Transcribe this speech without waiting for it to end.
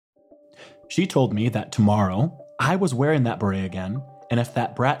She told me that tomorrow I was wearing that beret again, and if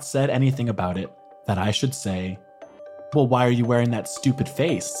that brat said anything about it, that I should say, well, why are you wearing that stupid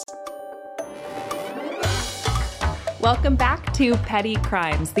face? Welcome back to Petty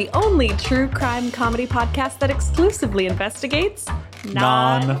Crimes, the only true crime comedy podcast that exclusively investigates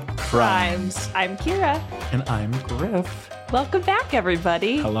non-crimes. I'm Kira. And I'm Griff. Welcome back,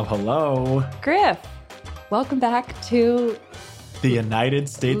 everybody. Hello, hello. Griff, welcome back to the United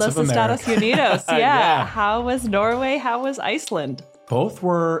States Los of America. Estados Unidos. Yeah. Yeah. How was Norway? How was Iceland? Both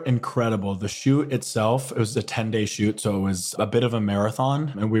were incredible. The shoot itself, it was a 10-day shoot, so it was a bit of a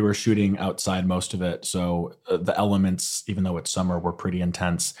marathon, and we were shooting outside most of it. So the elements, even though it's summer, were pretty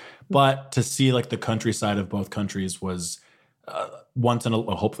intense. But to see like the countryside of both countries was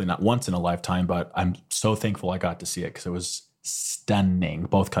hopefully not once in a lifetime, but I'm so thankful I got to see it because it was stunning,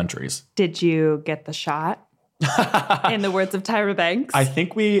 both countries. Did you get the shot? In the words of Tyra Banks? I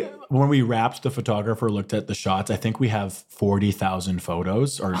think when we wrapped, the photographer looked at the shots. I think we have 40,000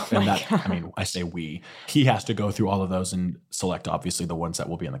 photos. I say we. He has to go through all of those and select, obviously, the ones that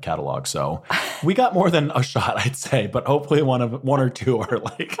will be in the catalog. So we got more than a shot, I'd say, but hopefully one or two are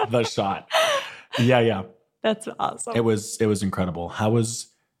like the shot. Yeah. That's awesome. It was incredible. How was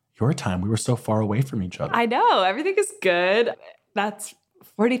your time? We were so far away from each other. I know. Everything is good. That's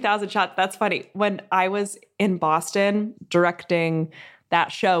 40,000 shots. That's funny. When I was in Boston directing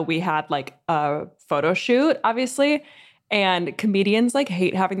that show, we had like a photo shoot, obviously, and comedians like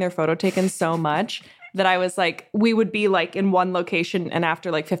hate having their photo taken so much that I was like, we would be like in one location, and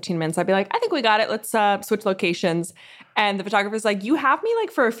after like 15 minutes, I'd be like, I think we got it. Let's switch locations. And the photographer's like, you have me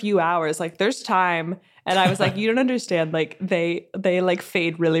like for a few hours. Like there's time. And I was like, you don't understand. Like they like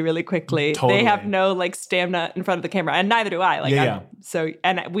fade really, really quickly. Totally. They have no like stamina in front of the camera, and neither do I. Like, yeah.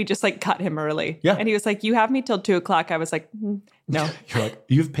 And we just like cut him early. Yeah. And he was like, you have me till 2:00. I was like, no. You're like,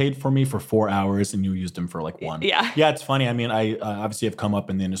 you've paid for me for 4 hours and you used them for like 1. Yeah. Yeah, it's funny. I mean, I obviously have come up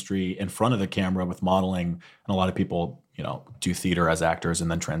in the industry in front of the camera with modeling, and a lot of people, do theater as actors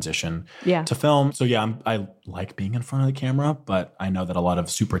and then transition to film. So yeah, I like being in front of the camera, but I know that a lot of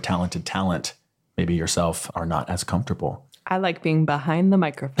super talented talent, maybe yourself, are not as comfortable. I like being behind the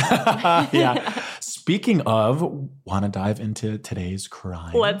microphone. Yeah. Speaking of, want to dive into today's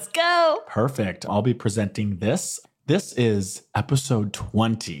crime? Let's go. Perfect. I'll be presenting this. This is episode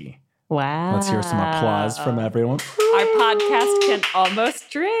 20. Wow. Let's hear some applause from everyone. Our podcast can almost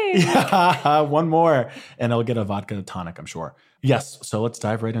drink. Yeah, one more, and I'll get a vodka tonic, I'm sure. Yes, so let's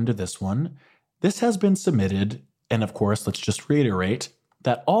dive right into this one. This has been submitted, and of course, let's just reiterate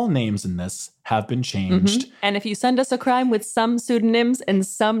that all names in this have been changed. Mm-hmm. And if you send us a crime with some pseudonyms and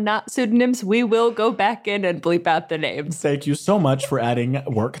some not pseudonyms, we will go back in and bleep out the names. Thank you so much for adding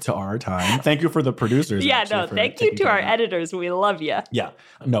work to our time. Thank you for the producers. Thank you to our editors. We love you. Yeah.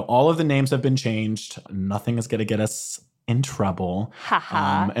 No, all of the names have been changed. Nothing is going to get us in trouble.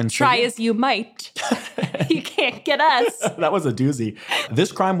 Haha. And so, try as you might. You can't get us. That was a doozy.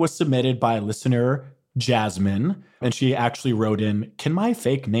 This crime was submitted by listener Jasmine, and she actually wrote in, can my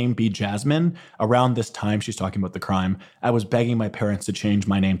fake name be Jasmine? Around this time, she's talking about the crime, I was begging my parents to change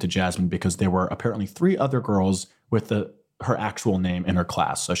my name to Jasmine because there were apparently 3 other girls with her actual name in her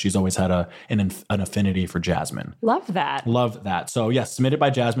class. So she's always had an affinity for Jasmine. Love that. Love that. So yes, submitted by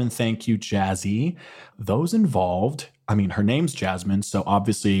Jasmine. Thank you, Jazzy. Those involved, her name's Jasmine, so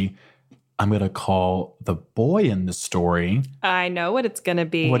obviously I'm going to call the boy in this story. I know what it's going to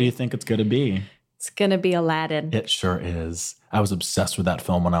be. What do you think it's going to be? It's going to be Aladdin. It sure is. I was obsessed with that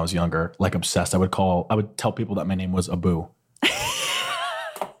film when I was younger. Like obsessed. I would tell people that my name was Abu.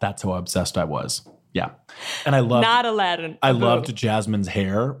 That's how obsessed I was. Yeah. And I loved Not Aladdin. I loved Jasmine's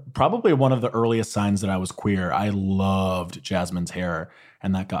hair. Probably one of the earliest signs that I was queer. I loved Jasmine's hair,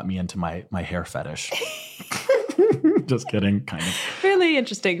 and that got me into my hair fetish. Just kidding, kind of. Really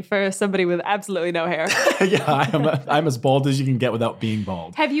interesting for somebody with absolutely no hair. Yeah, I'm as bald as you can get without being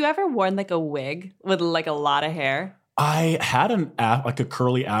bald. Have you ever worn like a wig with like a lot of hair? I had a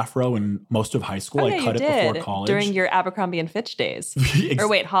curly afro in most of high school. I cut it before college. During your Abercrombie and Fitch days. Or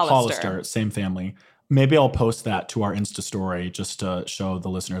wait, Hollister. Hollister, same family. Maybe I'll post that to our Insta story just to show the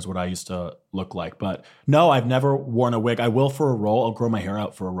listeners what I used to look like. But no, I've never worn a wig. I will for a role. I'll grow my hair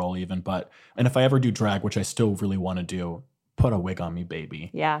out for a role even. And if I ever do drag, which I still really want to do, put a wig on me, baby.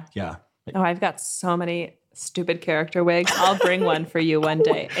 Yeah. Yeah. Oh, I've got so many stupid character wigs. I'll bring one for you one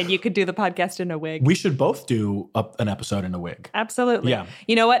day, and you could do the podcast in a wig. We should both do an episode in a wig. Absolutely. Yeah.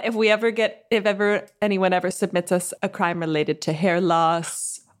 You know what? If anyone ever submits us a crime related to hair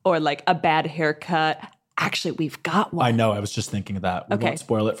loss or like a bad haircut, actually, we've got one. I know. I was just thinking of that. We won't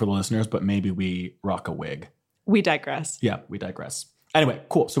spoil it for the listeners, but maybe we rock a wig. We digress. Yeah, we digress. Anyway,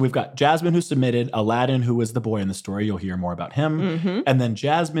 cool. So we've got Jasmine who submitted, Aladdin who was the boy in the story. You'll hear more about him. And then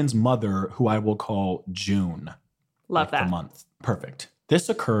Jasmine's mother, who I will call June. Love that. The month. Perfect. This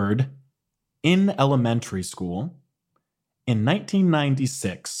occurred in elementary school in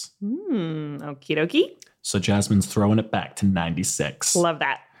 1996. Okie dokie. So Jasmine's throwing it back to 96. Love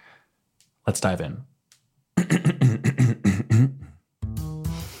that. Let's dive in.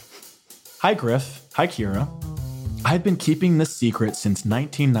 Hi, Griff. Hi, Kira. I've been keeping this secret since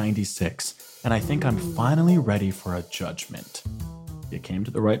 1996, and I think I'm finally ready for a judgment. You came to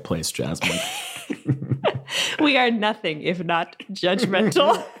the right place, Jasmine. We are nothing if not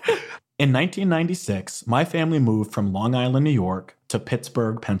judgmental. In 1996, my family moved from Long Island, New York to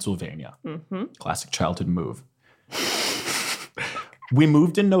Pittsburgh, Pennsylvania. Classic childhood move. We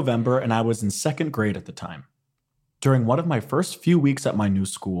moved in November, and I was in second grade at the time. During one of my first few weeks at my new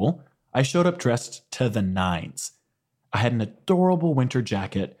school, I showed up dressed to the nines. I had an adorable winter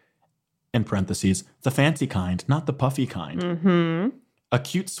jacket, in parentheses, the fancy kind, not the puffy kind. A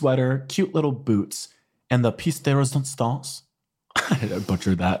cute sweater, cute little boots, and the piece de resistance. I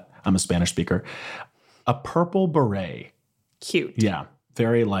butchered that. I'm a Spanish speaker. A purple beret. Cute. Yeah.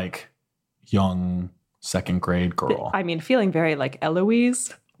 Very like young second grade girl. I mean, feeling very like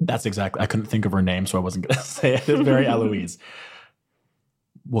Eloise. That's exactly. I couldn't think of her name, so I wasn't going to say it. It's very Eloise.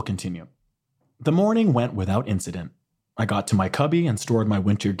 We'll continue. The morning went without incident. I got to my cubby and stored my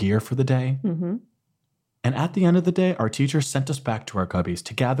winter gear for the day. And at the end of the day, our teacher sent us back to our cubbies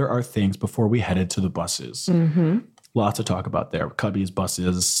to gather our things before we headed to the buses. Lots to talk about there. Cubbies,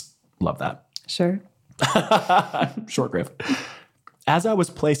 buses. Love that. Sure. Short Griff. As I was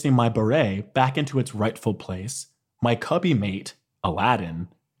placing my beret back into its rightful place, my cubby mate, Aladdin,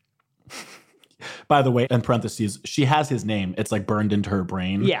 by the way, in parentheses, she has his name. It's like burned into her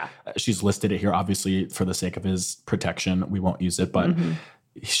brain. Yeah. She's listed it here, obviously, for the sake of his protection. We won't use it, but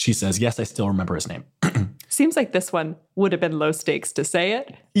she says, yes, I still remember his name. Seems like this one would have been low stakes to say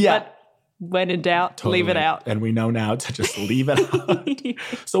it. Yeah. But when in doubt, Totally. leave it out. And we know now to just leave it out.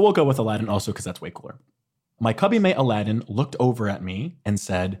 So we'll go with Aladdin also because that's way cooler. My cubby mate Aladdin looked over at me and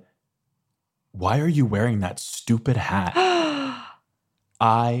said, "Why are you wearing that stupid hat?"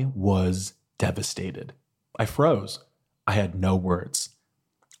 I was devastated. I froze. I had no words.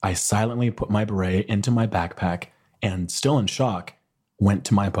 I silently put my beret into my backpack and, still in shock, went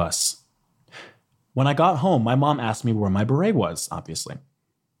to my bus. When I got home, my mom asked me where my beret was, obviously.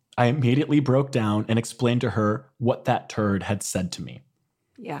 I immediately broke down and explained to her what that turd had said to me.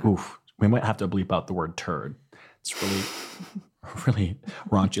 Yeah. Oof, we might have to bleep out the word turd. It's really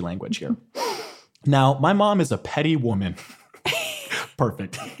raunchy language here. Now, my mom is a petty woman.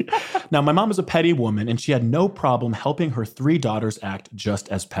 Perfect. Now, my mom is a petty woman, and she had no problem helping her 3 daughters act just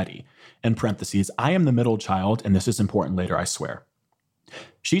as petty. In parentheses, I am the middle child, and this is important later, I swear.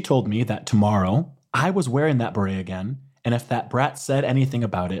 She told me that tomorrow I was wearing that beret again, and if that brat said anything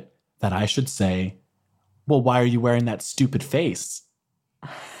about it, that I should say, "Well, why are you wearing that stupid face?"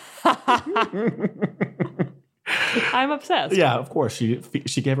 I'm obsessed. Yeah, of course.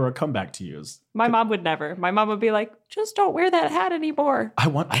 She gave her a comeback to use. My mom would never. My mom would be like, just don't wear that hat anymore. I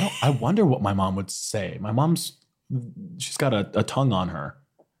wonder what my mom would say. She's got a tongue on her.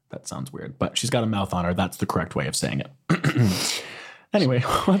 That sounds weird, but she's got a mouth on her. That's the correct way of saying it. Anyway,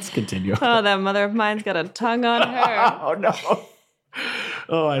 let's continue. Oh, that mother of mine's got a tongue on her. Oh, no.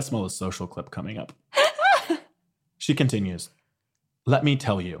 Oh, I smell a social clip coming up. She continues. Let me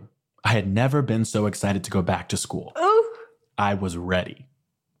tell you, I had never been so excited to go back to school. Ooh. I was ready.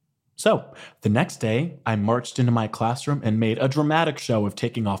 So, the next day, I marched into my classroom and made a dramatic show of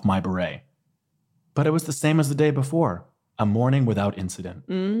taking off my beret. But it was the same as the day before, a morning without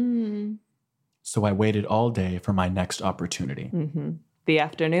incident. So I waited all day for my next opportunity. The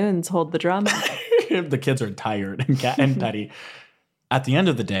afternoons hold the drama. The kids are tired and petty. At the end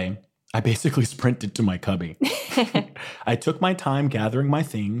of the day, I basically sprinted to my cubby. I took my time gathering my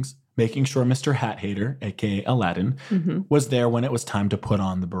things, making sure Mr. Hat Hater, aka Aladdin, was there when it was time to put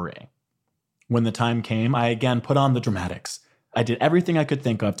on the beret. When the time came, I again put on the dramatics. I did everything I could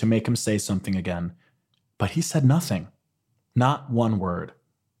think of to make him say something again. But he said nothing. Not one word.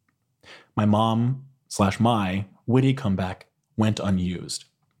 My my witty comeback went unused.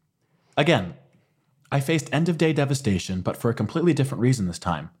 Again, I faced end-of-day devastation, but for a completely different reason this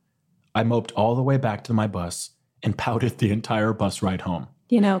time. I moped all the way back to my bus and pouted the entire bus ride home.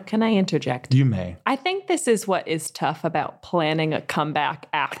 You know, can I interject? You may. I think this is what is tough about planning a comeback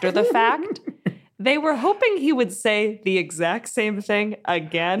after the fact. They were hoping he would say the exact same thing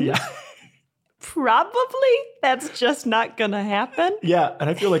again. Yeah. Probably. That's just not going to happen. Yeah. And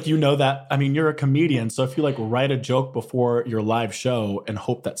I feel like you know that. I mean, you're a comedian. So if you like write a joke before your live show and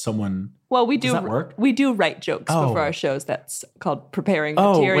hope that someone. Well, Does that work? We do write jokes before our shows. That's called preparing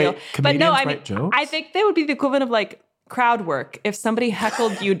material. Wait, comedians write jokes? I think they would be the equivalent of like crowd work. If somebody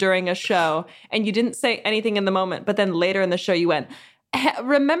heckled you during a show and you didn't say anything in the moment, but then later in the show you went,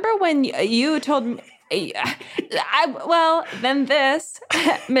 remember when you told me, then this,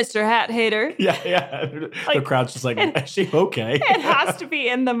 Mr. Hat Hater. Yeah. The crowd's just like, is she okay? It has to be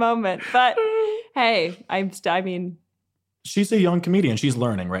in the moment. But hey, I mean, she's a young comedian. She's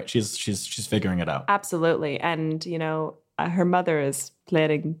learning, right? She's figuring it out. Absolutely. And, you know, her mother is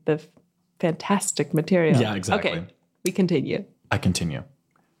planning the fantastic material. Yeah, exactly. Okay, we continue. I continue.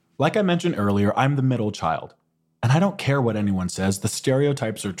 Like I mentioned earlier, I'm the middle child. And I don't care what anyone says. The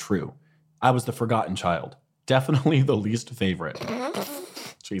stereotypes are true. I was the forgotten child. Definitely the least favorite.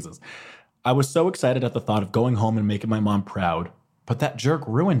 Jesus. I was so excited at the thought of going home and making my mom proud, but that jerk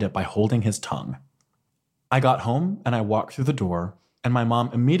ruined it by holding his tongue. I got home and I walked through the door, and my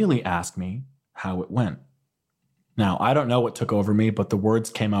mom immediately asked me how it went. Now, I don't know what took over me, but the words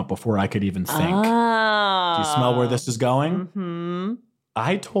came out before I could even think. Do you smell where this is going? Mm-hmm.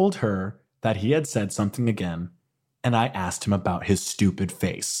 I told her that he had said something again, and I asked him about his stupid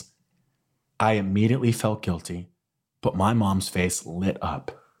face. I immediately felt guilty, but my mom's face lit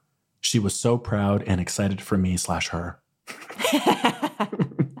up. She was so proud and excited for me/her.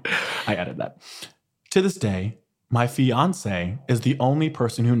 I added that. To this day, my fiance is the only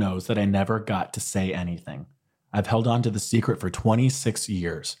person who knows that I never got to say anything. I've held on to the secret for 26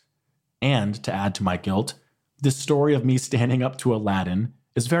 years. And to add to my guilt, this story of me standing up to Aladdin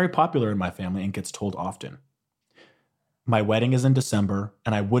is very popular in my family and gets told often. My wedding is in December,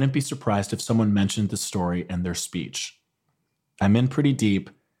 and I wouldn't be surprised if someone mentioned this story in their speech. I'm in pretty deep,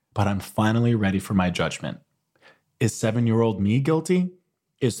 but I'm finally ready for my judgment. Is 7-year-old me guilty?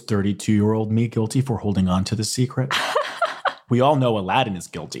 Is 32-year-old me guilty for holding on to the secret? We all know Aladdin is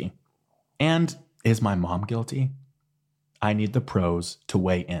guilty. And is my mom guilty? I need the pros to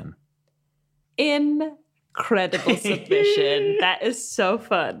weigh in. Incredible submission. That is so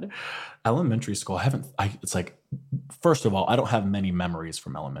fun. Elementary school, it's like, first of all, I don't have many memories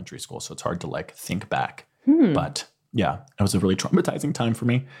from elementary school, so it's hard to like think back. But yeah, it was a really traumatizing time for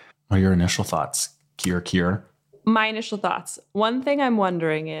me. What are your initial thoughts, Kier? My initial thoughts. One thing I'm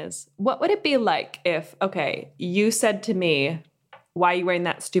wondering is, what would it be like if, okay, you said to me, why are you wearing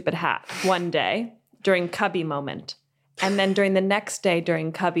that stupid hat one day during Cubby moment? And then during the next day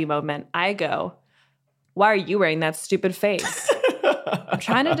during Cubby moment, I go, why are you wearing that stupid face? I'm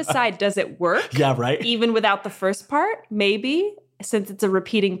trying to decide, does it work? Yeah, right. Even without the first part? Maybe, since it's a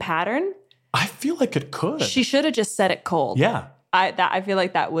repeating pattern. I feel like it could. She should have just said it cold. Yeah. I feel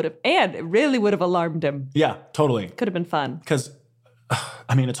like that would have, and it really would have alarmed him. Yeah, totally. Could have been fun. Because,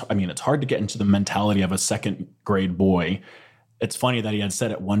 it's hard to get into the mentality of a second grade boy. It's funny that he had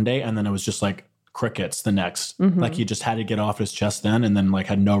said it one day, and then it was just like crickets the next. Mm-hmm. Like he just had to get off his chest then, and then like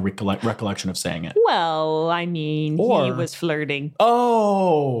had no recollection of saying it. Well, I mean, he was flirting.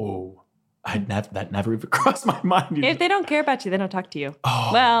 Oh, that never even crossed my mind. If they don't care about you, they don't talk to you.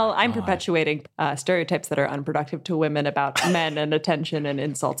 Oh, well, I'm perpetuating stereotypes that are unproductive to women about men and attention and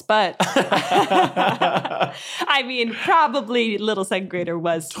insults. But I mean, probably little second grader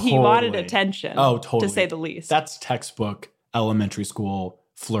he wanted attention. Oh, totally. To say the least. That's textbook elementary school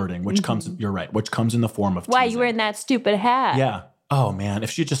flirting, which comes, you're right, which comes in the form of why teasing. You wearing that stupid hat? Yeah. Oh man,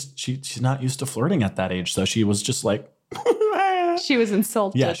 if she's not used to flirting at that age, so she was just like. She was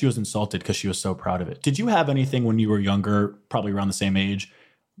insulted. Yeah, she was insulted because she was so proud of it. Did you have anything when you were younger, probably around the same age,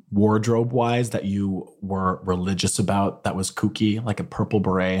 wardrobe-wise, that you were religious about that was kooky, like a purple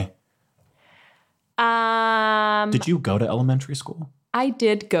beret? Did you go to elementary school? I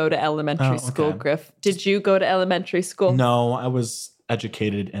did go to elementary school, Griff. Did you go to elementary school? No, I was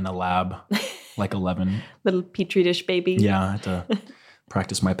educated in a lab, like 11. Little petri dish baby. Yeah, I had to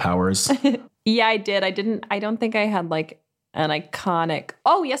practice my powers. Yeah, I did. I don't think I had like an iconic.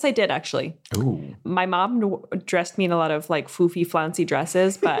 Oh, yes, I did actually. Ooh. My mom dressed me in a lot of like foofy, flouncy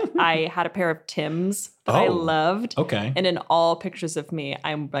dresses, but I had a pair of Tims that I loved. Okay. And in all pictures of me,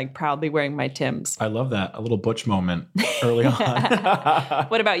 I'm like proudly wearing my Tims. I love that. A little butch moment early on.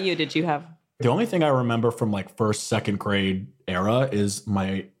 What about you? Did you have? The only thing I remember from like first, second grade era is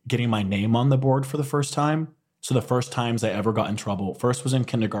getting my name on the board for the first time. So the first times I ever got in trouble, first was in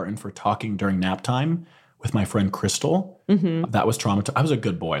kindergarten for talking during nap time with my friend Crystal. Mm-hmm. That was traumatizing. I was a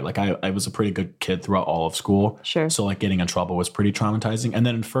good boy. Like I was a pretty good kid throughout all of school. Sure. So like getting in trouble was pretty traumatizing. And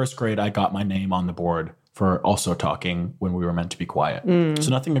then in first grade, I got my name on the board for also talking when we were meant to be quiet. So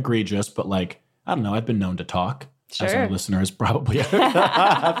nothing egregious, but like I don't know. I've been known to talk, as Sure. our listeners probably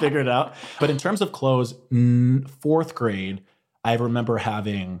figured out. But in terms of clothes, fourth grade, I remember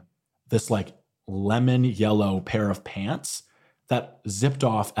having this like lemon yellow pair of pants that zipped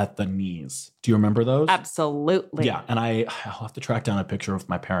off at the knees. Do you remember those? Absolutely. Yeah. And I'll have to track down a picture of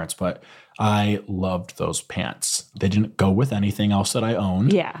my parents, but I loved those pants. They didn't go with anything else that I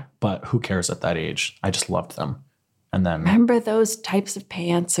owned. Yeah. But who cares at that age? I just loved them. And then Remember those types of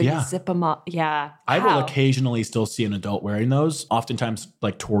pants? So you zip them up. Yeah. I will occasionally still see an adult wearing those. Oftentimes,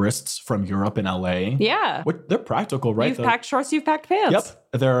 like tourists from Europe and LA. Yeah. They're practical, right? You've packed shorts, you've packed pants.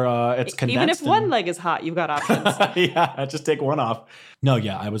 Yep. They're it's condensed. Even if one leg is hot, you've got options. Yeah, just take one off. No,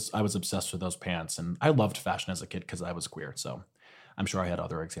 yeah, I was obsessed with those pants, and I loved fashion as a kid because I was queer. So I'm sure I had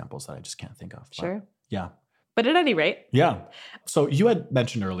other examples that I just can't think of. Sure. Yeah. But at any rate. Yeah. So you had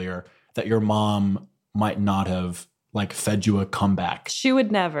mentioned earlier that your mom might not have like fed you a comeback. She would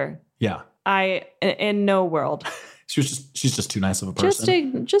never. Yeah. In no world. She's just too nice of a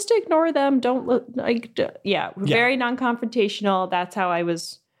person. Just ignore them. Don't look like, very non-confrontational. That's how I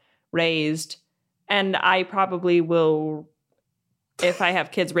was raised. And I probably will, if I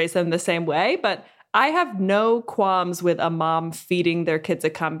have kids, raise them the same way. But I have no qualms with a mom feeding their kids a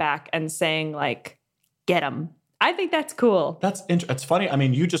comeback and saying like, get them. I think that's cool. It's funny. I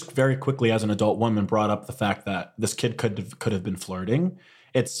mean, you just very quickly as an adult woman brought up the fact that this kid could have been flirting.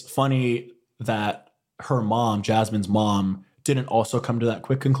 It's funny that her mom, Jasmine's mom, didn't also come to that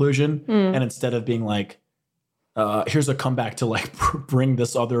quick conclusion. And instead of being like, here's a comeback to like bring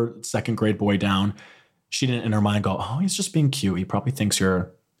this other second grade boy down, she didn't in her mind go, oh, he's just being cute. He probably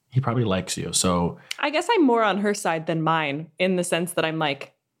he probably likes you. So I guess I'm more on her side than mine in the sense that I'm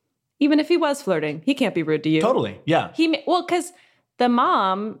like, even if he was flirting, he can't be rude to you. Totally. Yeah. Because the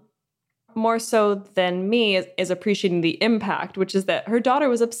mom, more so than me, is appreciating the impact, which is that her daughter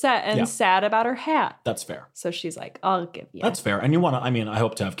was upset and sad about her hat. That's fair. So she's like, I'll give you. That's fair. And I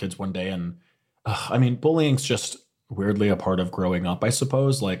hope to have kids one day. And bullying's just weirdly a part of growing up, I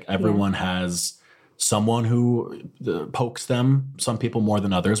suppose. Like everyone has someone who pokes them, some people more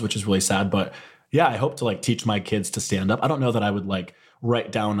than others, which is really sad. But yeah, I hope to like teach my kids to stand up. I don't know that I would like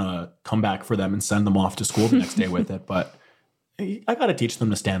write down a comeback for them and send them off to school the next day with it. But I got to teach them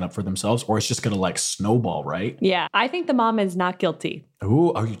to stand up for themselves or it's just going to like snowball, right? Yeah. I think the mom is not guilty.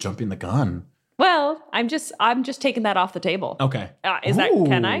 Ooh, are you jumping the gun? Well, I'm just taking that off the table. Okay.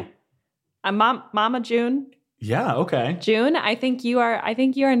 Can I? Mama June. Yeah. Okay. June, I think you are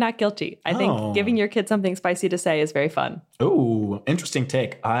not guilty. I think giving your kid something spicy to say is very fun. Oh, interesting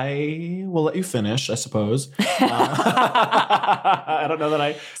take. I will let you finish, I suppose. I don't know that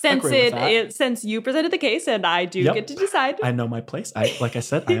I agree with that. Since you presented the case and I do get to decide. I know my place. Like I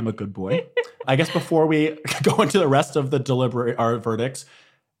said, I am a good boy. I guess before we go into the rest of the our verdicts,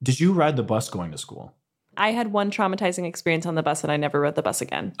 did you ride the bus going to school? I had one traumatizing experience on the bus and I never rode the bus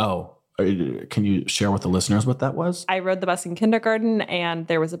again. Oh. Can you share with the listeners what that was? I rode the bus in kindergarten and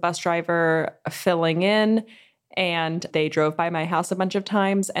there was a bus driver filling in and they drove by my house a bunch of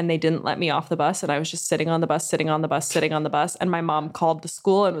times and they didn't let me off the bus. And I was just sitting on the bus. And my mom called the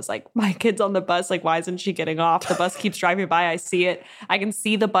school and was like, my kid's on the bus. Like, why isn't she getting off? The bus keeps driving by. I see it. I can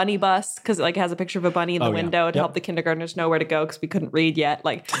see the bunny bus because it like has a picture of a bunny in the window to help the kindergartners know where to go because we couldn't read yet.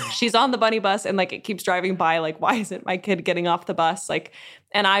 Like she's on the bunny bus and like it keeps driving by. Like, why isn't my kid getting off the bus? Like,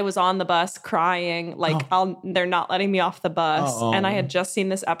 and I was on the bus crying, like they're not letting me off the bus. And I had just seen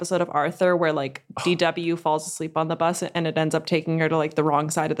this episode of Arthur where like DW falls asleep on the bus and it ends up taking her to like the wrong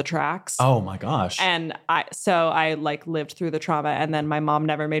side of the tracks. Oh my gosh. And I like lived through the trauma and then my mom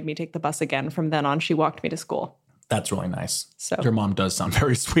never made me take the bus again. From then on, she walked me to school. That's really nice. So your mom does sound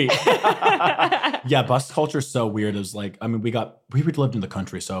very sweet. Yeah, bus culture is so weird. It was like, I mean, we lived in the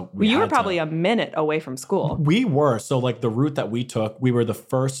country, so you were probably a minute away from school. We were. So like the route that we took, we were the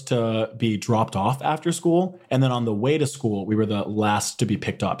first to be dropped off after school. And then on the way to school, we were the last to be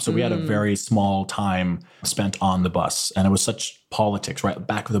picked up. So we had a very small time spent on the bus. And it was such politics, right?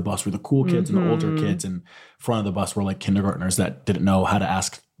 Back of the bus were the cool kids and the older kids. And front of the bus were like kindergartners that didn't know how to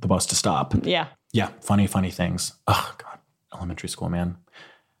ask the bus to stop. Yeah. Yeah, funny things. Oh God, elementary school, man.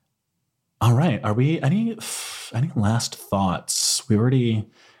 All right, are we any last thoughts? We already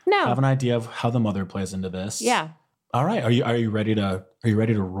have an idea of how the mother plays into this. Yeah. All right, are you ready to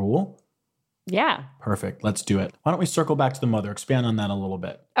rule? Yeah. Perfect. Let's do it. Why don't we circle back to the mother? Expand on that a little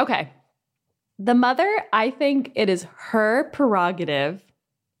bit. Okay. The mother, I think it is her prerogative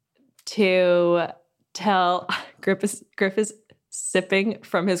to tell Griff is sipping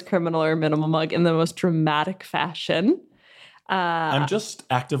from his criminal or minimal mug in the most dramatic fashion. I'm just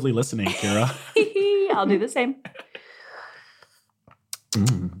actively listening, Kira. I'll do the same.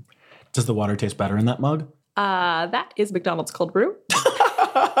 Does the water taste better in that mug? That is McDonald's cold brew.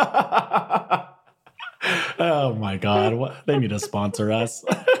 Oh my God. They need to sponsor us.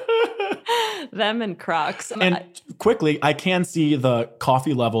 Them and Crocs. And quickly, I can see the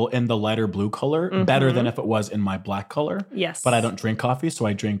coffee level in the lighter blue color better than if it was in my black color. Yes. But I don't drink coffee, so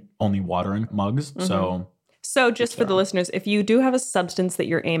I drink only water in mugs. So just for the listeners, if you do have a substance that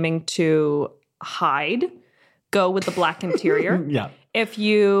you're aiming to hide, go with the black interior. Yeah. If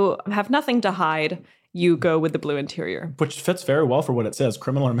you have nothing to hide, you go with the blue interior. Which fits very well for what it says,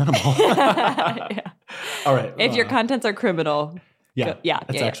 criminal or minimal. Yeah. All right. If your contents are criminal. Yeah.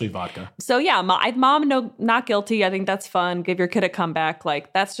 It's actually vodka. So yeah, mom, no, not guilty. I think that's fun. Give your kid a comeback.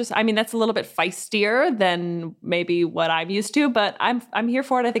 Like that's just, I mean, that's a little bit feistier than maybe what I'm used to, but I'm here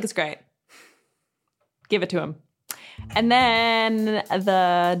for it. I think it's great. Give it to him. And then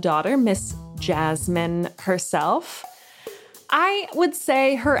the daughter, Miss Jasmine herself, I would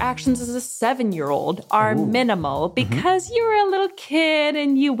say her actions as a 7-year-old are minimal because you were a little kid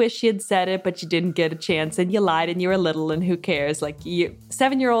and you wish you'd said it, but you didn't get a chance and you lied and you were little and who cares? Like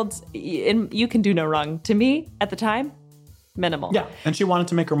 7-year-olds, you can do no wrong. To me, at the time, minimal. Yeah, and she wanted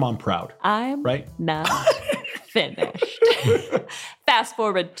to make her mom proud. I'm not finished. Fast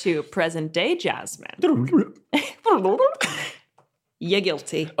forward to present day Jasmine. You're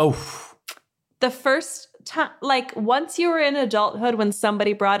guilty. Oh. The first time, like once you were in adulthood, when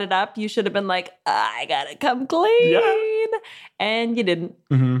somebody brought it up, you should have been like, I gotta come clean. Yeah. And you didn't.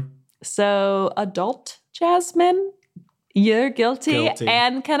 Mm-hmm. So adult Jasmine, you're guilty.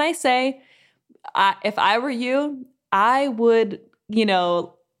 And can I say, if I were you, I would,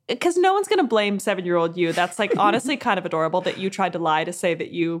 because no one's going to blame 7-year-old you. That's like honestly kind of adorable that you tried to lie to say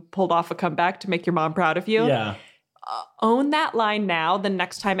that you pulled off a comeback to make your mom proud of you. Yeah. Own that line now the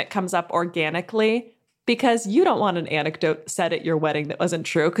next time it comes up organically, because you don't want an anecdote said at your wedding that wasn't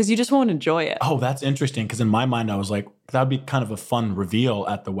true because you just won't enjoy it. Oh, that's interesting, because in my mind I was like, that would be kind of a fun reveal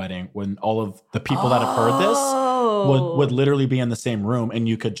at the wedding when all of the people that have heard this would literally be in the same room and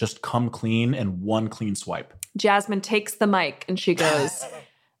you could just come clean in one clean swipe. Jasmine takes the mic and she goes,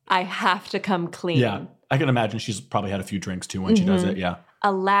 I have to come clean. Yeah, I can imagine she's probably had a few drinks too when she does it, yeah.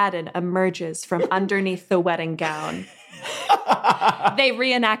 Aladdin emerges from underneath the wedding gown. They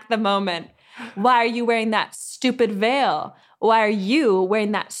reenact the moment. Why are you wearing that stupid veil? Why are you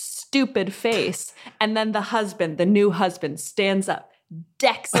wearing that stupid face? And then the new husband, stands up,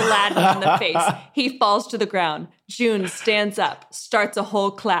 decks Aladdin in the face. He falls to the ground. June stands up, starts a whole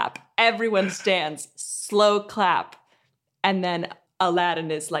clap. Everyone stands, slow clap. And then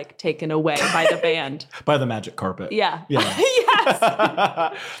Aladdin is like taken away by the band. By the magic carpet. Yeah. Yes.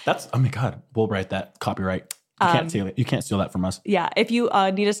 That's, oh my God, we'll write that copyright. You can't steal it. You can't steal that from us. Yeah. If you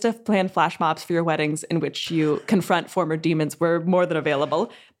need us to plan flash mobs for your weddings in which you confront former demons, we're more than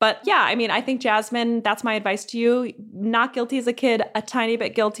available. But yeah, I mean, I think Jasmine, that's my advice to you. Not guilty as a kid, a tiny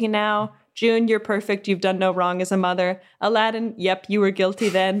bit guilty now. June, you're perfect. You've done no wrong as a mother. Aladdin, yep, you were guilty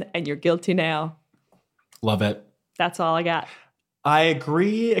then and you're guilty now. Love it. That's all I got. I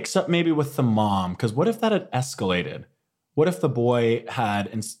agree, except maybe with the mom, because what if that had escalated? What if the boy had,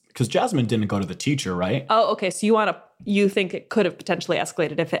 because Jasmine didn't go to the teacher, right? Oh, okay. So you think it could have potentially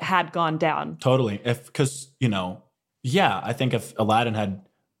escalated if it had gone down? Totally. Because, I think if Aladdin had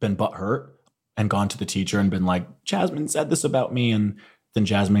been butthurt and gone to the teacher and been like, Jasmine said this about me, and then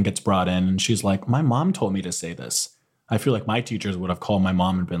Jasmine gets brought in and she's like, my mom told me to say this. I feel like my teachers would have called my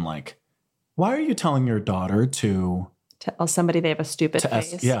mom and been like, why are you telling your daughter to tell somebody they have a stupid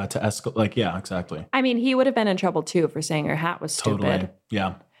face? To escalate. Like, yeah, exactly. I mean, he would have been in trouble too for saying her hat was stupid. Totally.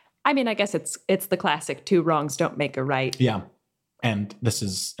 Yeah. I mean, I guess it's the classic 2 wrongs don't make a right. Yeah. And this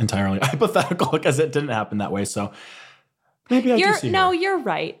is entirely hypothetical because it didn't happen that way. So maybe you're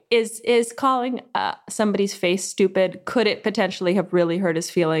right. Is calling somebody's face stupid, could it potentially have really hurt his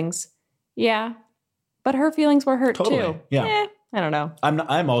feelings? Yeah. But her feelings were hurt too. Yeah. I don't know.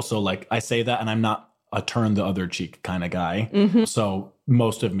 I'm also like, I say that and I'm not a turn the other cheek kind of guy. Mm-hmm. So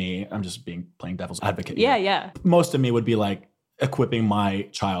most of me, I'm just playing devil's advocate here. Yeah. Most of me would be like equipping my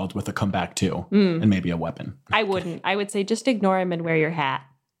child with a comeback too, and maybe a weapon. I wouldn't. I would say just ignore him and wear your hat.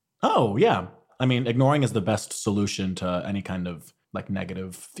 Oh, yeah. I mean, ignoring is the best solution to any kind of like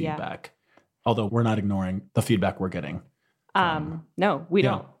negative feedback. Yeah. Although we're not ignoring the feedback we're getting. No, we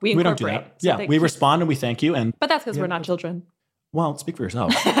don't. We don't do that. So we respond and we thank you. But that's because we're not children. Well, speak for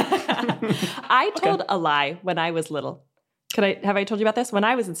yourself. I told a lie when I was little. Have I told you about this? When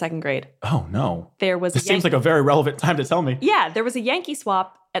I was in 2nd grade. Oh, no. This seems like a very relevant time to tell me. Yeah, there was a Yankee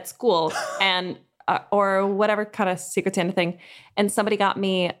swap at school and or whatever kind of Secret Santa thing. And somebody got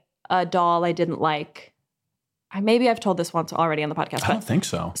me a doll I didn't like. maybe I've told this once already on the podcast, I don't think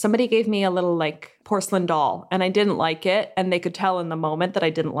so. somebody gave me a little like porcelain doll and I didn't like it. And they could tell in the moment that I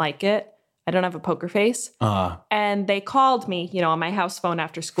didn't like it. I don't have a poker face. And they called me, on my house phone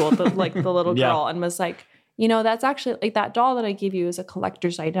after school, the little girl, and was like, that's actually like that doll that I gave you is a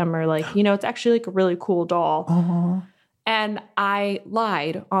collector's item, or like, it's actually like a really cool doll. Uh-huh. And I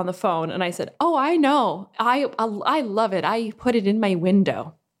lied on the phone and I said, oh, I know. I love it. I put it in my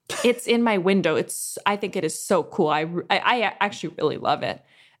window. It's in my window. I think it is so cool. I actually really love it.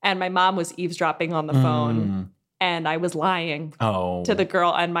 And my mom was eavesdropping on the phone. And I was lying to the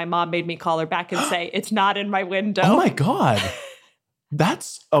girl, and my mom made me call her back and say, it's not in my window. Oh my God.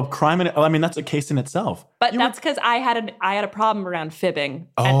 That's a crime. That's a case in itself. But that's because I had a problem around fibbing.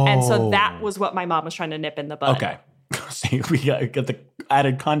 And so that was what my mom was trying to nip in the bud. Okay. See, we get the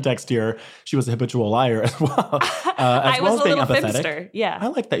added context here. She was a habitual liar as well. I was a being little empathetic. Fibster. Yeah. I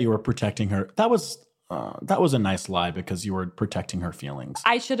like that you were protecting her. That was a nice lie because you were protecting her feelings.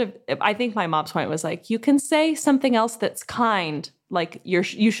 I think my mom's point was like, you can say something else that's kind. Like you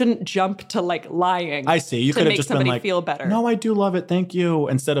shouldn't jump to like lying. I see. You could have just been like, feel better. No, I do love it. Thank you.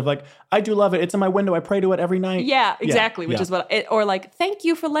 Instead of like, I do love it. It's in my window. I pray to it every night. Yeah, exactly. Which is or like, thank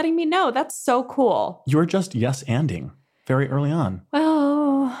you for letting me know. That's so cool. You were just yes-anding very early on.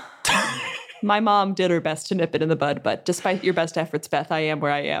 Well, my mom did her best to nip it in the bud, but despite your best efforts, Beth, I am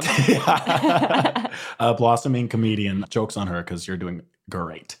where I am. Blossoming comedian. Jokes on her because you're doing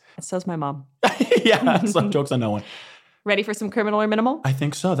great. So's my mom. Yeah, some jokes on no one. Ready for some criminal or minimal? I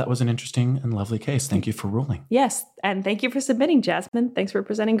think so. That was an interesting and lovely case. Thank you for ruling. Yes, and thank you for submitting, Jasmine. Thanks for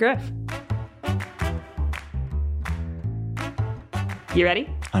presenting Griff. You ready?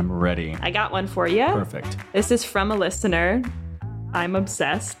 I'm ready. I got one for you. Perfect. This is from a listener. I'm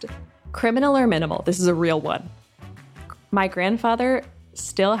obsessed. Criminal or minimal? This is a real one. My grandfather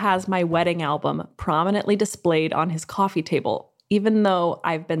still has my wedding album prominently displayed on his coffee table, even though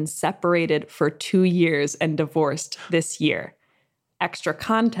I've been separated for 2 years and divorced this year. Extra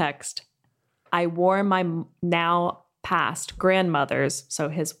context, I wore my now past grandmother's, so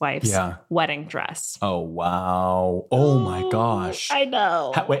his wife's, wedding dress. Oh, wow. Oh, my gosh. I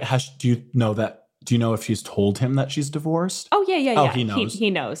know. Do you know that? Do you know if she's told him that she's divorced? Oh, yeah. Oh, he knows. He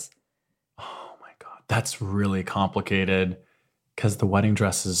knows. Oh, my God. That's really complicated because the wedding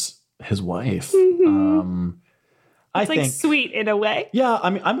dress is his wife. Mm-hmm. I it's like think sweet in a way. Yeah,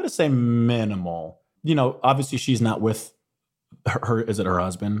 I'm going to say minimal. Obviously she's not with her is it her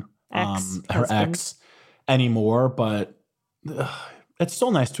husband? Her ex anymore, but it's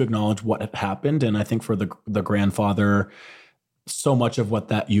still nice to acknowledge what had happened. And I think for the grandfather, so much of what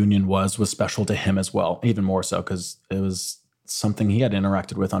that union was special to him as well, even more so because it was something he had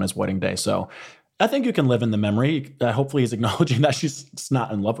interacted with on his wedding day. So I think you can live in the memory. Hopefully he's acknowledging that she's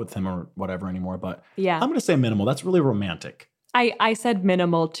not in love with him or whatever anymore. But yeah, I'm going to say minimal. That's really romantic. I said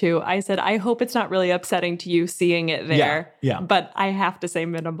minimal too. I said, I hope it's not really upsetting to you seeing it there. Yeah. But I have to say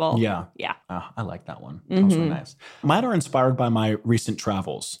minimal. Yeah. Yeah. I like that one. That was really nice. Mine are inspired by my recent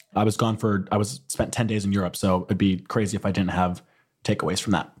travels. I spent 10 days in Europe. So it'd be crazy if I didn't have takeaways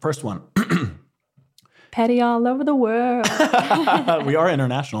from that. First one. Petty all over the world. We are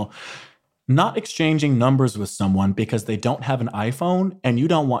international. Not exchanging numbers with someone because they don't have an iPhone and you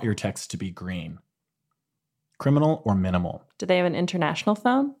don't want your text to be green. Criminal or minimal? Do they have an international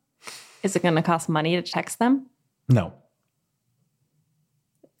phone? Is it going to cost money to text them? No.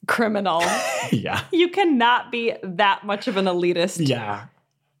 Criminal. Yeah. You cannot be that much of an elitist. Yeah.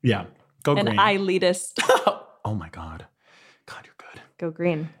 Yeah. Go green. An elitist. Oh my God. God, you're good. Go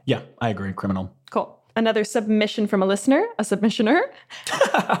green. Yeah, I agree. Criminal. Cool. Another submission from a listener, a submissioner.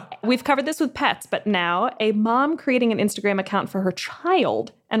 We've covered this with pets, but now a mom creating an Instagram account for her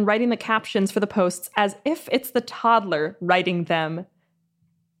child and writing the captions for the posts as if it's the toddler writing them,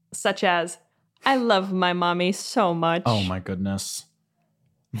 such as, I love my mommy so much. Oh my goodness.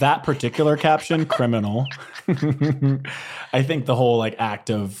 That particular caption, criminal. I think the whole act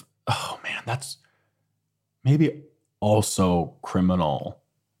of, oh man, that's maybe also criminal.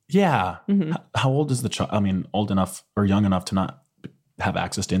 Yeah. Mm-hmm. How old is the child? Old enough or young enough to not have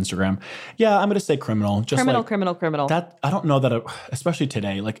access to Instagram. Yeah, I'm going to say criminal. Just criminal. That I don't know that, especially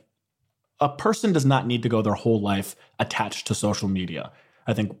today, a person does not need to go their whole life attached to social media.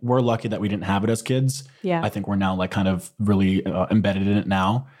 I think we're lucky that we didn't have it as kids. Yeah. I think we're now kind of really embedded in it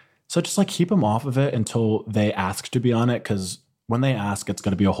now. So just keep them off of it until they ask to be on it. Because when they ask, it's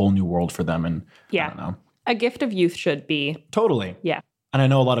going to be a whole new world for them. And I don't know. A gift of youth should be. Totally. Yeah. And I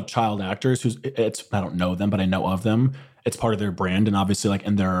know a lot of child actors I don't know them, but I know of them. It's part of their brand. And obviously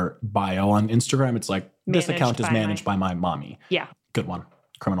in their bio on Instagram, it's this account is managed by my mommy. Yeah. Good one.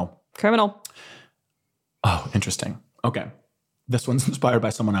 Criminal. Oh, interesting. Okay. This one's inspired by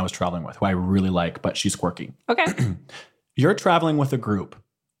someone I was traveling with who I really like, but she's quirky. Okay. You're traveling with a group.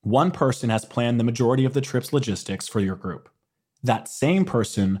 One person has planned the majority of the trip's logistics for your group. That same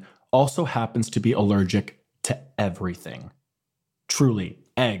person also happens to be allergic to everything. Truly,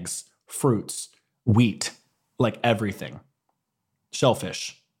 eggs, fruits, wheat, like everything.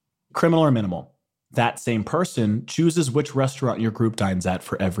 Shellfish. Criminal or minimal. That same person chooses which restaurant your group dines at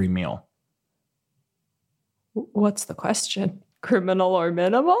for every meal. What's the question? Criminal or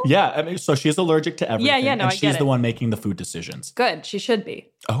minimal? Yeah, I mean, so she's allergic to everything. No, and I she's get it. the one making the food decisions. Good, she should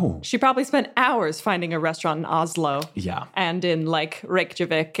be. Oh. She probably spent hours finding a restaurant in Oslo. Yeah. And in like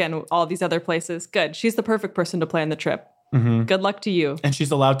Reykjavik and all these other places. Good, she's the perfect person to plan the trip. Mm-hmm. Good luck to you. And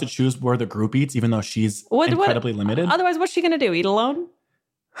she's allowed to choose where the group eats, even though she's incredibly limited. Otherwise, what's she going to do? Eat alone?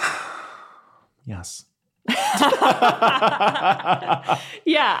 Yes.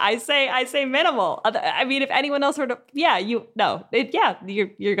 Yeah, I say minimal. I mean, if anyone else were to, you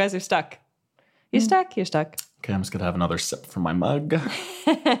guys are stuck. You're stuck. You're stuck. Okay, I'm just gonna have another sip from my mug.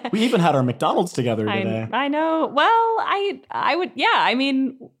 We even had our McDonald's together today. I know. Well, I would. Yeah, I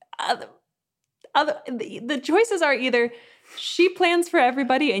mean, the choices are either she plans for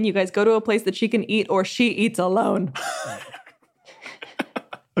everybody and you guys go to a place that she can eat, or she eats alone.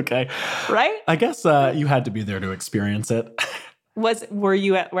 Okay. Right? I guess you had to be there to experience it. Were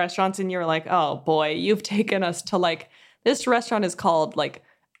you at restaurants and you were like, oh boy, you've taken us to like, this restaurant is called like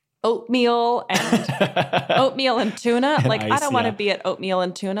oatmeal and tuna. And like, ice, I don't want to yeah. be at oatmeal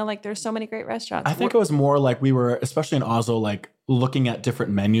and tuna. Like, there's so many great restaurants. I think it was more like we were, especially in Oslo, like looking at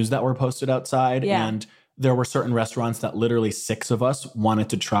different menus that were posted outside. Yeah. And there were certain restaurants that literally 6 of us wanted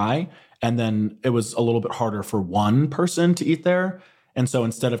to try. And then it was a little bit harder for one person to eat there. And so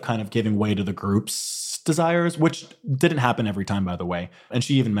instead of kind of giving way to the group's desires, which didn't happen every time, by the way. And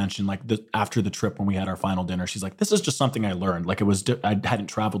she even mentioned like after the trip when we had our final dinner, she's like, this is just something I learned. Like I hadn't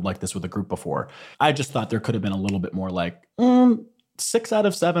traveled like this with a group before. I just thought there could have been a little bit more like 6 out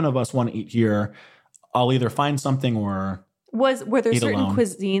of 7 of us want to eat here. I'll either find something or were there certain alone.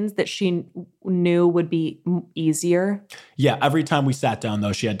 cuisines that she knew would be easier? Yeah. Every time we sat down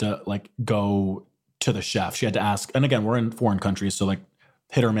though, she had to like go to the chef. She had to ask, and again, we're in foreign countries, so like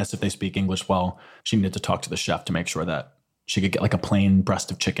hit or miss if they speak English well. She needed to talk to the chef to make sure that she could get like a plain breast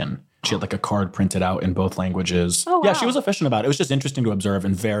of chicken. She had like a card printed out in both languages. Oh, wow. Yeah, she was efficient about it. It was just interesting to observe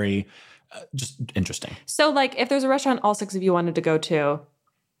and very just interesting. So like if there's a restaurant all 6 of you wanted to go to,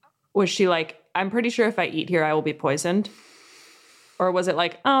 was she like, I'm pretty sure if I eat here, I will be poisoned? Or was it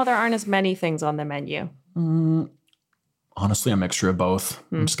like, oh, there aren't as many things on the menu? Honestly, a mixture of both.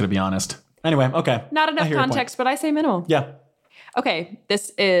 I'm just going to be honest. Anyway, okay. Not enough context, but I say minimal. Yeah. Okay,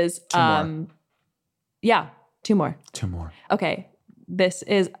 this is 2 more. Yeah, 2 more. 2 more. Okay, this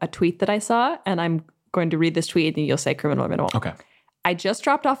is a tweet that I saw, and I'm going to read this tweet, and you'll say criminal or minimal. Okay. I just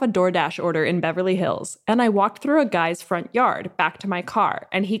dropped off a DoorDash order in Beverly Hills, and I walked through a guy's front yard back to my car,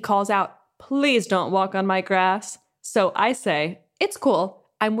 and he calls out, "Please don't walk on my grass." So I say, "It's cool.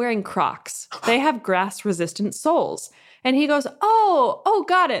 I'm wearing Crocs. They have grass-resistant soles." And he goes, oh,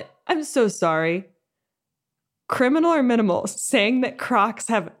 got it. I'm so sorry. Criminal or minimal, saying that Crocs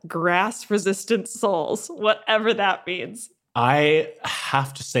have grass-resistant soles, whatever that means. I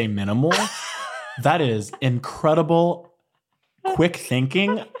have to say minimal. That is incredible, quick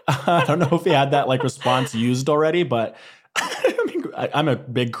thinking. I don't know if he had that like response used already, but I mean, I'm a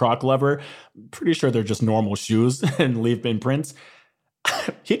big Croc lover. Pretty sure they're just normal shoes and leaf bin prints.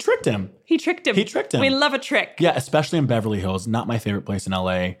 He tricked him. He tricked him. We love a trick. Yeah, especially in Beverly Hills. Not my favorite place in LA.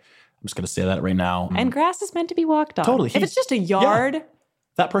 I'm just going to say that right now. And grass is meant to be walked on. Totally. If it's just a yard. Yeah.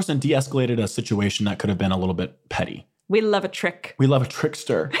 That person de-escalated a situation that could have been a little bit petty. We love a trick. We love a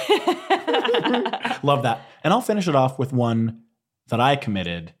trickster. Love that. And I'll finish it off with one that I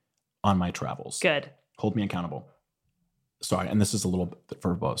committed on my travels. Good. Hold me accountable. Sorry, and this is a little bit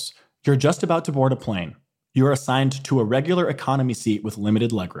verbose. You're just about to board a plane. You're assigned to a regular economy seat with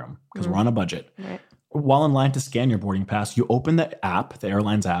limited legroom because we're on a budget. Right. While in line to scan your boarding pass, you open the app, the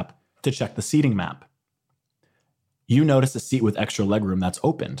airline's app, to check the seating map. You notice a seat with extra legroom that's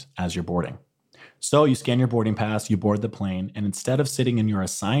opened as you're boarding. So you scan your boarding pass, you board the plane, and instead of sitting in your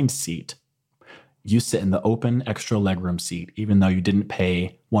assigned seat, you sit in the open extra legroom seat, even though you didn't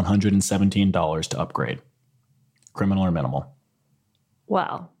pay $117 to upgrade. Criminal or minimal?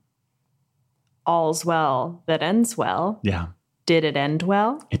 Well, all's well that ends well. Yeah. Did it end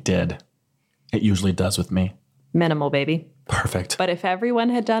well? It did. It usually does with me. Minimal, baby. Perfect. But if everyone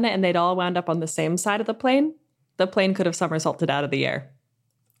had done it and they'd all wound up on the same side of the plane could have somersaulted out of the air.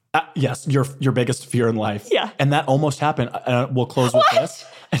 Yes, your biggest fear in life. Yeah. And that almost happened. We'll close with this.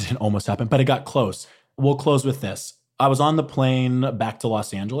 It didn't almost happen, but it got close. we'll close with this. I was on the plane back to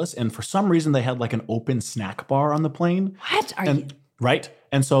Los Angeles, and for some reason they had like an open snack bar on the plane. What are you? Right?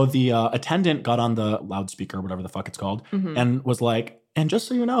 And so the attendant got on the loudspeaker, whatever the fuck it's called, and was like, and just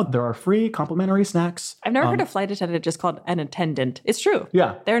so you know, there are free complimentary snacks. I've never heard a flight attendant just called an attendant. It's true.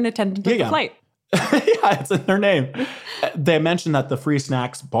 Yeah. They're an attendant of the flight. Yeah, it's in their name. They mentioned that the free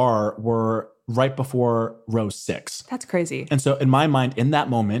snacks bar were right before row 6. That's crazy. And so in my mind, in that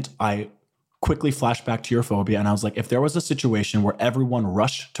moment, I quickly flashed back to your phobia. And I was like, if there was a situation where everyone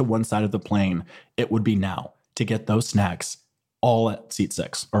rushed to one side of the plane, it would be now to get those snacks all at seat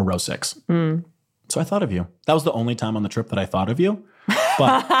 6 or row 6. So I thought of you. That was the only time on the trip that I thought of you.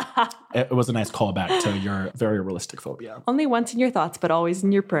 But it was a nice callback to your very realistic phobia. Only once in your thoughts, but always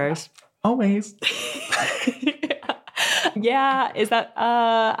in your prayers. Always. Yeah. Is that,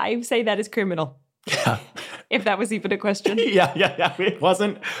 I say that is criminal. Yeah. If that was even a question. Yeah. It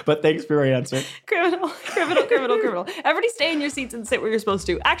wasn't, but thanks for your answer. Criminal. Everybody stay in your seats and sit where you're supposed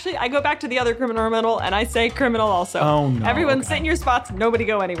to. Actually, I go back to the other criminal and I say criminal also. Oh, no. Everyone sit in your spots. Nobody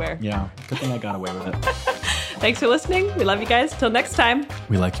go anywhere. Yeah. Good thing I got away with it. Thanks for listening. We love you guys. Till next time.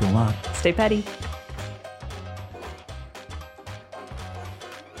 We like you a lot. Stay petty.